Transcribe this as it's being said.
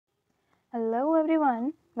Hello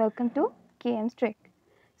everyone, welcome to KM's Trick.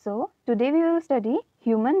 So today we will study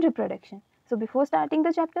human reproduction. So before starting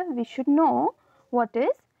the chapter, we should know what is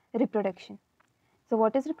reproduction. So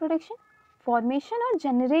what is reproduction? Formation or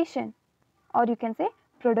generation, or you can say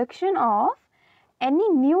production of any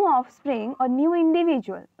new offspring or new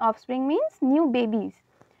individual. Offspring means new babies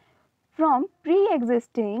from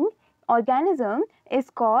pre-existing organism is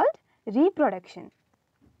called reproduction.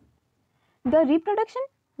 The reproduction,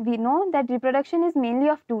 we know that reproduction is mainly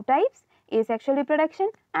of two types, asexual reproduction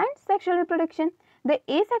and sexual reproduction. The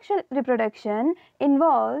asexual reproduction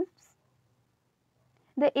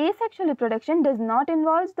does not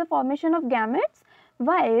involve the formation of gametes,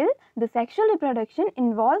 while the sexual reproduction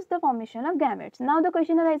involves the formation of gametes. Now the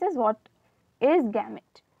question arises, what is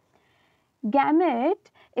gamete? Gamete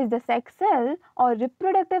is the sex cell or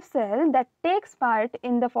reproductive cell that takes part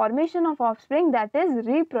in the formation of offspring, that is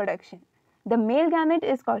reproduction. The male gamete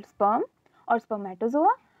is called sperm or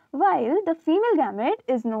spermatozoa, while the female gamete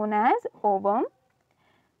is known as ovum,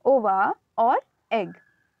 ova or egg.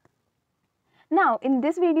 Now in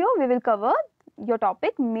this video we will cover your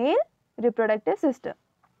topic male reproductive system.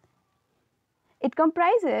 It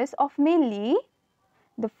comprises of mainly,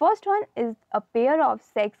 the first one is a pair of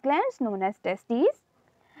sex glands known as testes.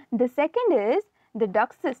 The second is the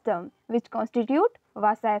duct system, which constitute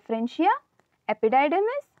vasa efferentia,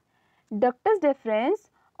 epididymis, ductus deferens,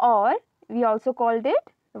 or we also called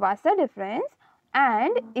it vasa deferens,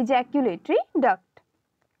 and ejaculatory duct.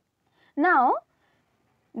 Now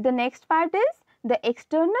the next part is the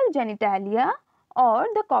external genitalia or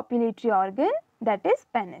the copulatory organ, that is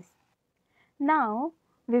penis. Now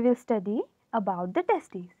we will study about the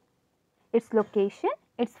testes, its location,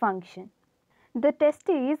 its function. The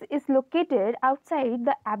testes is located outside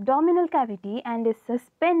the abdominal cavity and is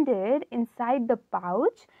suspended inside the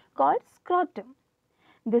pouch called scrotum.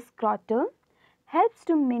 The scrotum helps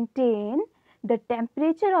to maintain the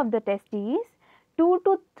temperature of the testes 2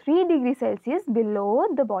 to 3 degrees Celsius below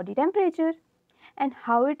the body temperature. And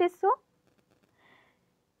how it is so?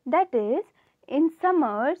 That is, in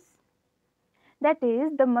summers, that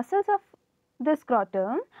is, the muscles of the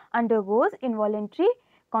scrotum undergoes involuntary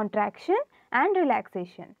contraction and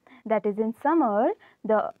relaxation. That is, in summer,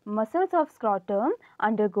 the muscles of scrotum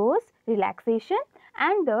undergoes relaxation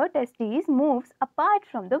and the testes moves apart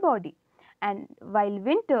from the body. And while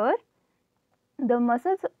winter, the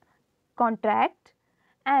muscles contract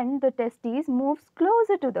and the testes moves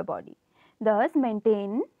closer to the body, thus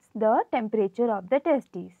maintains the temperature of the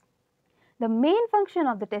testes. The main function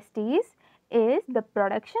of the testes is the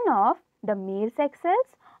production of the male sex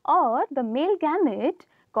cells or the male gamete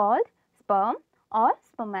called sperm or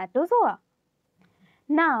spermatozoa.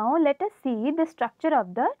 Now let us see the structure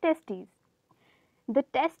of the testes. The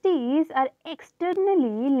testes are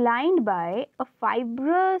externally lined by a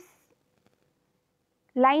fibrous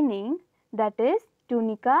lining, that is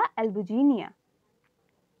tunica albuginea,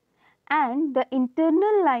 and the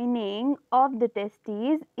internal lining of the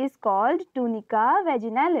testes is called tunica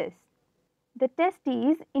vaginalis. The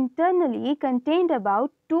testes internally contained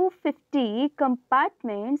about 250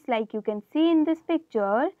 compartments, like you can see in this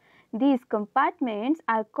picture. These compartments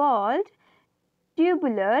are called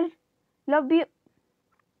testicular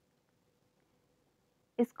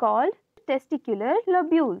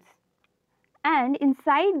lobules. And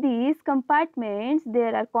inside these compartments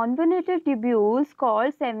there are convoluted tubules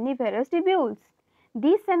called seminiferous tubules.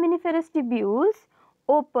 These seminiferous tubules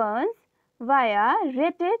opens via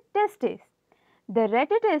rete testis. The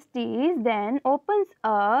rete testis then opens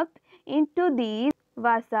up into these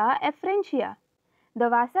vasa efferentia. The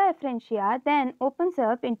vasa efferentia then opens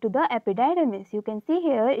up into the epididymis. You can see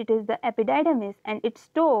here it is the epididymis, and it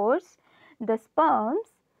stores the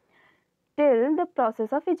sperms till the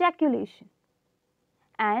process of ejaculation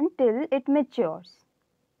and till it matures.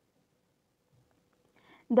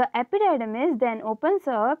 The epididymis then opens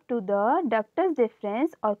up to the ductus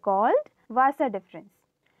deferens or called vasa deferens.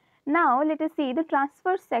 Now let us see the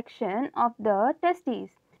transverse section of the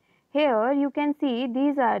testes. Here you can see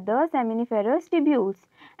these are the seminiferous tubules,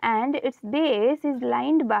 and its base is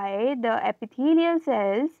lined by the epithelial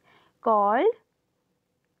cells called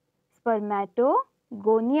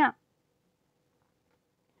spermatogonia.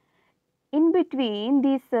 In between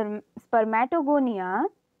these spermatogonia,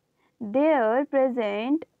 there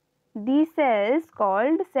present these cells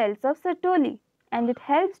called cells of Sertoli, and it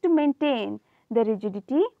helps to maintain the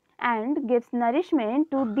rigidity and gives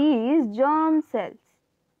nourishment to these germ cells.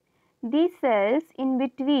 These cells in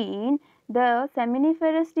between the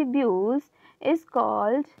seminiferous tubules is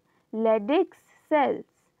called Leydig cells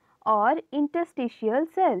or interstitial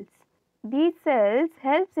cells. These cells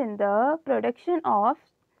helps in the production of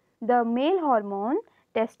the male hormone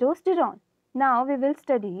testosterone. Now we will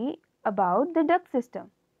study about the duct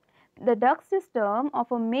system. The duct system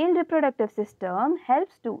of a male reproductive system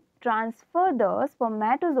helps to transfer the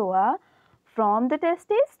spermatozoa from the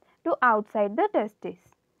testis to outside the testis.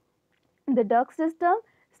 The duct system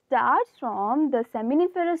starts from the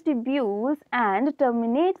seminiferous tubules and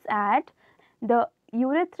terminates at the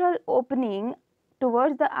urethral opening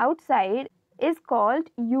towards the outside is called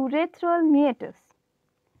urethral meatus.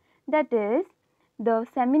 That is, the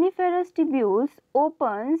seminiferous tubules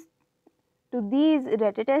opens to these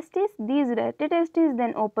retitestes. These retitestes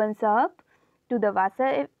then opens up to the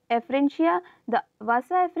vasa efferentia. The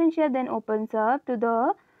vasa efferentia then opens up to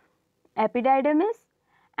the epididymis,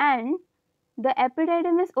 and the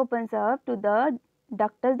epididymis opens up to the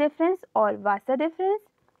ductus deferens or vasa deferens.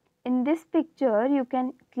 In this picture, you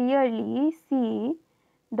can clearly see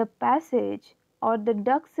the passage or the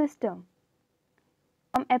duct system.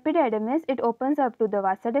 From epididymis, it opens up to the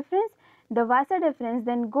vasa deferens. The vasa deferens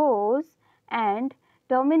then goes and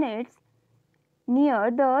terminates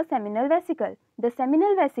near the seminal vesicle. The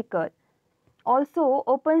seminal vesicle also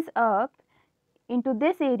opens up into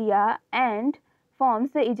this area and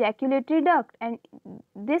forms the ejaculatory duct, and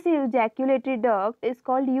this ejaculatory duct is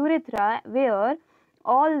called urethra, where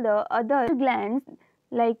all the other glands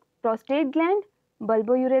like prostrate gland,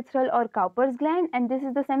 bulbourethral or Cowper's gland, and this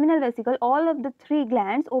is the seminal vesicle, all of the three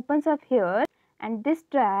glands opens up here, and this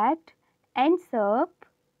tract ends up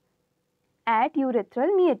at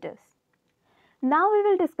urethral meatus. Now we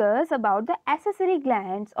will discuss about the accessory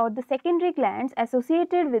glands or the secondary glands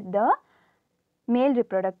associated with the male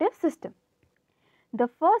reproductive system. The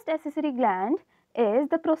first accessory gland is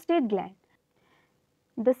the prostate gland.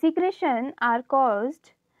 The secretion are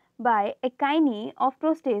caused by echini of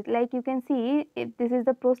prostate. Like you can see, if this is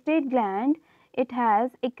the prostate gland, it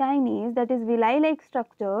has echines, that is villi-like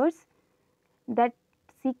structures that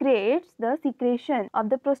secretes the secretion of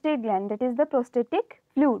the prostate gland, that is the prostatic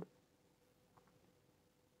fluid.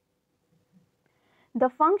 The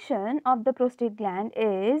function of the prostate gland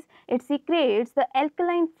is it secretes the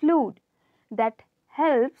alkaline fluid that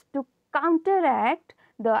helps to counteract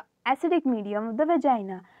the acidic medium of the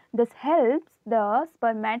vagina. This helps the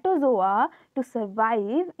spermatozoa to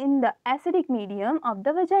survive in the acidic medium of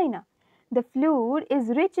the vagina. The fluid is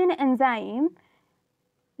rich in enzymes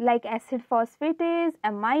like acid phosphatase,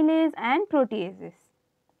 amylase and proteases.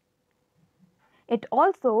 It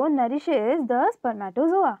also nourishes the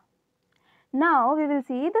spermatozoa. Now we will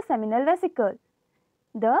see the seminal vesicle,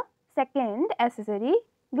 the second accessory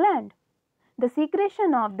gland. The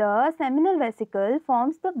secretion of the seminal vesicle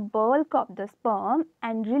forms the bulk of the sperm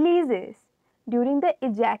and releases during the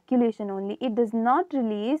ejaculation only. It does not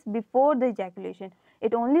release before the ejaculation.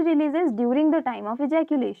 It only releases during the time of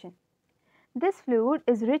ejaculation. This fluid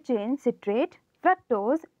is rich in citrate,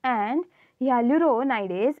 fructose and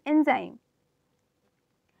hyaluronidase enzyme.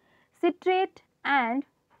 Citrate and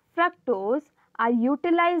fructose are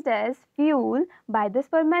utilized as fuel by the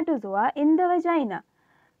spermatozoa in the vagina,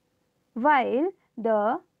 while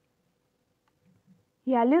the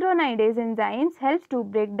hyaluronidase enzymes helps to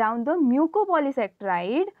break down the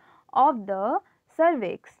mucopolysaccharide of the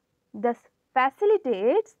cervix, thus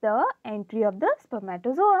facilitates the entry of the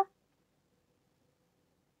spermatozoa.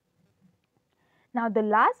 Now the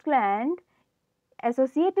last gland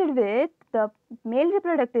associated with the male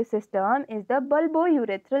reproductive system is the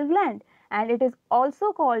bulbourethral gland, and it is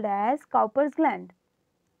also called as Cowper's gland.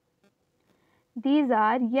 These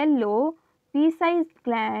are yellow pea-sized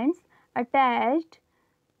glands attached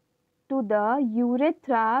to the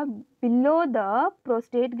urethra below the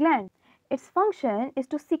prostate gland. Its function is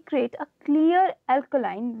to secrete a clear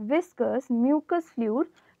alkaline viscous mucus fluid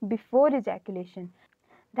before ejaculation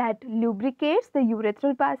that lubricates the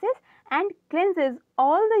urethral passes and cleanses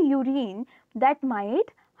all the urine that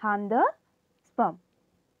might harm the sperm.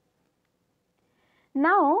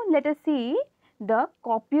 Now let us see the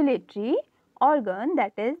copulatory organ,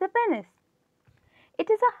 that is the penis. It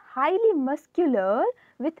is a highly muscular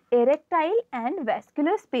with erectile and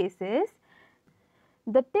vascular spaces.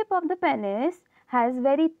 The tip of the penis has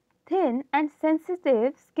very thin and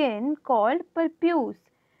sensitive skin called pulpus.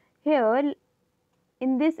 Here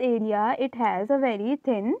in this area it has a very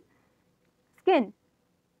thin skin.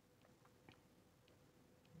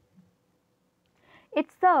 It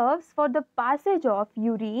serves for the passage of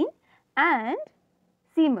urine and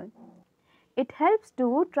semen. It helps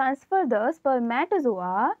to transfer the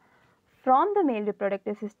spermatozoa from the male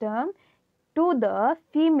reproductive system to the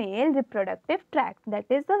female reproductive tract, that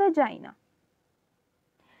is the vagina.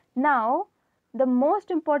 Now The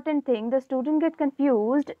most important thing, the student get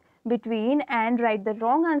confused between and write the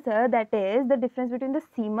wrong answer, that is the difference between the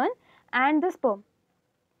semen and the sperm.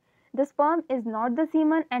 The sperm is not the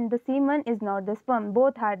semen and the semen is not the sperm.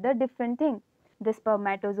 Both are the different thing. The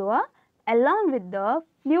spermatozoa along with the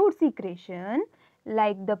fluid secretion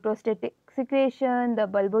like the prostatic secretion, the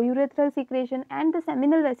bulbourethral secretion and the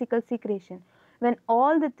seminal vesicle secretion. When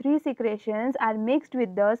all the three secretions are mixed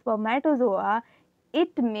with the spermatozoa,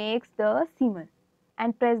 it makes the semen.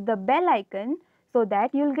 And press the bell icon so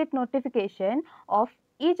that you will get notification of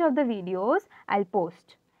each of the videos I'll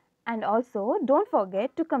post. And also don't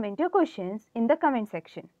forget to comment your questions in the comment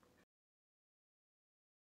section.